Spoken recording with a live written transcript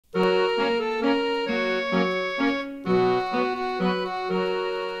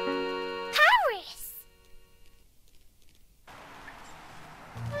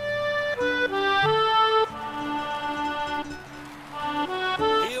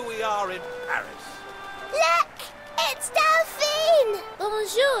we are in Paris. Look! It's Delphine!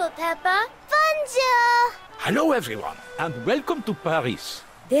 Bonjour, Peppa. Bonjour! Hello everyone, and welcome to Paris.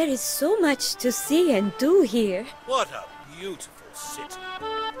 There is so much to see and do here. What a beautiful city.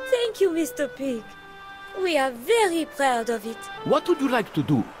 Thank you, Mr. Pig. We are very proud of it. What would you like to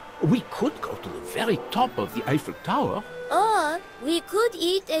do? We could go to the very top of the Eiffel Tower. Or we could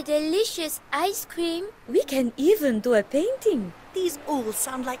eat a delicious ice cream. We can even do a painting. These all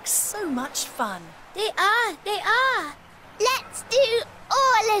sound like so much fun. They are. Let's do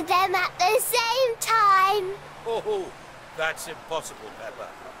all of them at the same time. Oh, that's impossible, Peppa.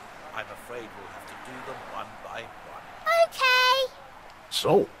 I'm afraid we'll have to do them one by one. Okay.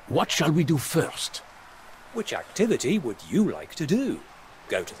 So, what shall we do first? Which activity would you like to do?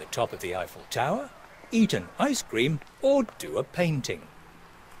 Go to the top of the Eiffel Tower, eat an ice cream, or do a painting?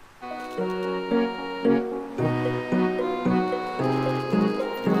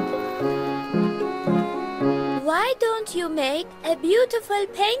 Why don't you make a beautiful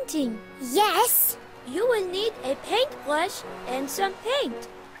painting? Yes. You will need a paintbrush and some paint.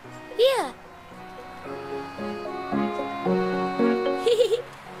 Here.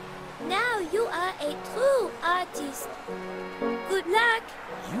 Now you are a true artist. Good luck.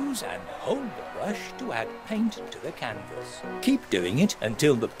 Use and hold the brush to add paint to the canvas. Keep doing it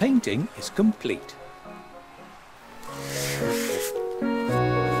until the painting is complete.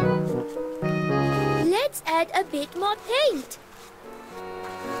 Let's add a bit more paint.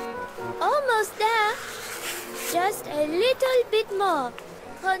 Almost there. Just a little bit more.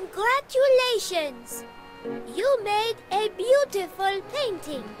 Congratulations! You made a beautiful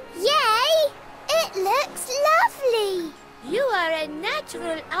painting. Yay! It looks lovely. You are a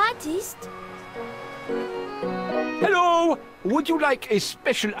natural artist. Hello! Would you like a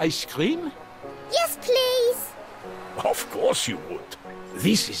special ice cream? Yes, please. Of course you would.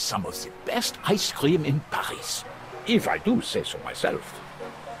 This is some of the best ice cream in Paris, if I do say so myself.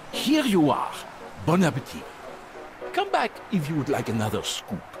 Here you are. Bon appetit. Come back if you would like another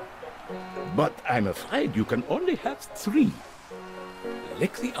scoop. But I'm afraid you can only have 3.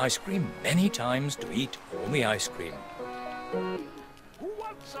 Lick the ice cream many times to eat all the ice cream. Who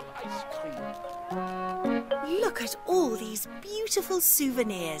wants some ice cream? Look at all these beautiful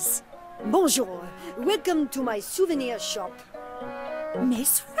souvenirs. Bonjour. Welcome to my souvenir shop.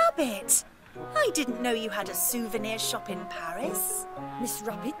 Miss Rabbit, I didn't know you had a souvenir shop in Paris. Miss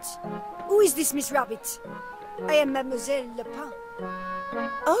Rabbit? Who is this Miss Rabbit? I am Mademoiselle Lepin.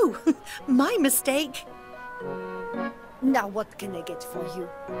 Oh, my mistake. Now what can I get for you?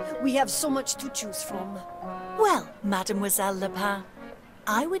 We have so much to choose from. Well, Mademoiselle Lepin,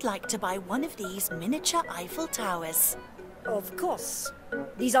 I would like to buy one of these miniature Eiffel Towers. Of course.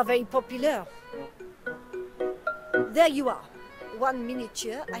 These are very popular. There you are. One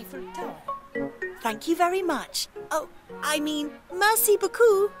miniature Eiffel Tower. Thank you very much. Oh, I mean, merci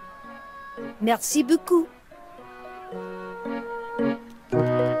beaucoup. Merci beaucoup.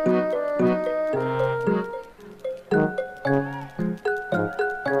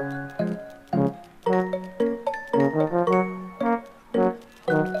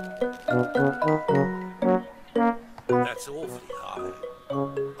 That's awfully high.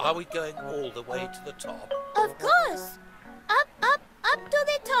 Are we going all the way to the top? Of course. Up to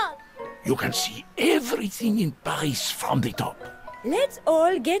the top. You can see everything in Paris from the top. Let's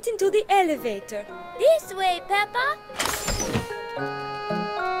all get into the elevator. This way, Peppa.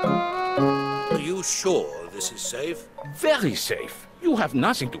 Are you sure this is safe? Very safe. You have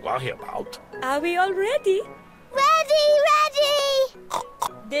nothing to worry about. Are we all ready? Ready!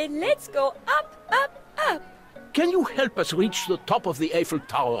 Then let's go up. Can you help us reach the top of the Eiffel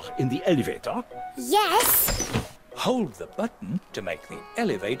Tower in the elevator? Yes. Hold the button to make the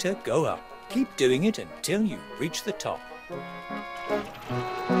elevator go up. Keep doing it until you reach the top.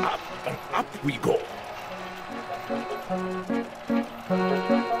 Up and up we go.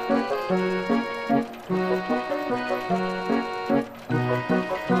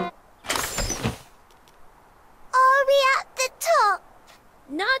 Are we at the top?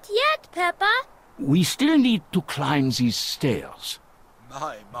 Not yet, Peppa. We still need to climb these stairs.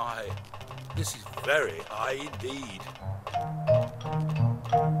 My. This is very high indeed.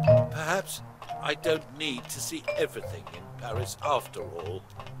 Perhaps I don't need to see everything in Paris after all.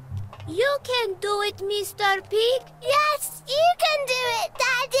 You can do it, Mr. Pig. Yes, you can do it,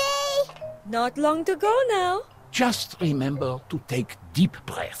 Daddy. Not long to go now. Just remember to take deep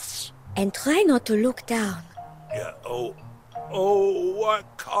breaths. And try not to look down. Yeah, oh, I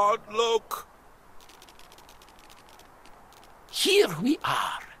can't look. Here we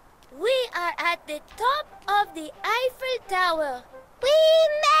are. We are at the top of the Eiffel Tower. We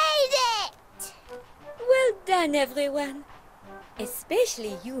made done, everyone.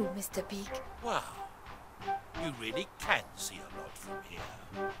 Especially you, Mr. Pig. Wow. You really can see a lot from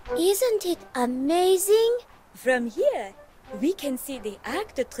here. Isn't it amazing? From here, we can see the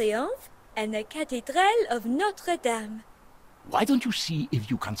Arc de Triomphe and the Cathedral of Notre Dame. Why don't you see if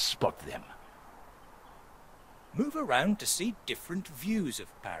you can spot them? Move around to see different views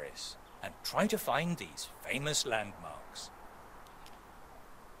of Paris and try to find these famous landmarks.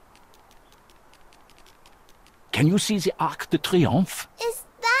 Can you see the Arc de Triomphe? Is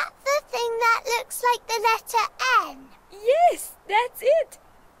that the thing that looks like the letter N? Yes, that's it.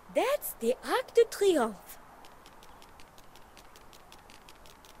 That's the Arc de Triomphe.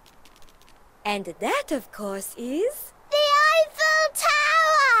 And that, of course, is... The Eiffel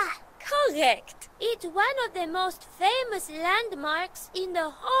Tower! Correct. It's one of the most famous landmarks in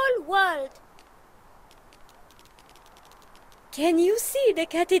the whole world. Can you see the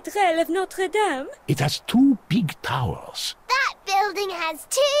Cathedral of Notre Dame? It has two big towers. That building has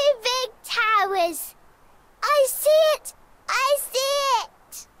two big towers. I see it! I see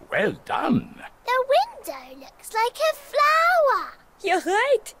it! Well done. The window looks like a flower. You're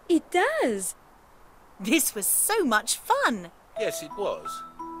right, it does. This was so much fun. Yes, it was.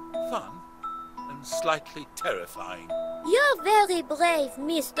 Fun and slightly terrifying. You're very brave,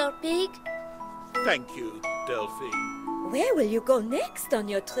 Mr. Pig. Thank you, Delphine. Where will you go next on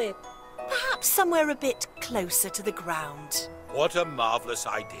your trip? Perhaps somewhere a bit closer to the ground. What a marvelous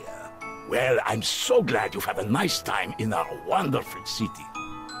idea. Well, I'm so glad you've had a nice time in our wonderful city.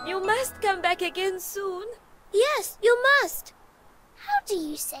 You must come back again soon. Yes, you must. How do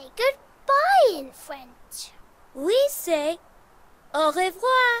you say goodbye in French? We say au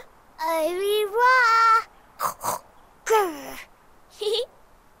revoir. Au revoir.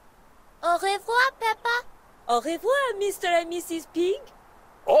 Au revoir, Peppa. Au revoir, Mr. and Mrs. Pig.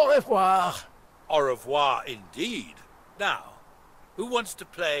 Au revoir. Au revoir indeed. Now, who wants to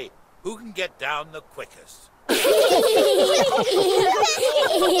play Who Can Get Down the Quickest?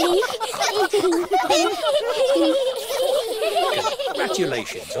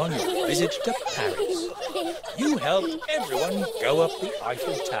 Congratulations on your visit to Paris. You helped everyone go up the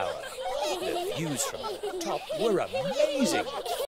Eiffel Tower. The views from the top were amazing.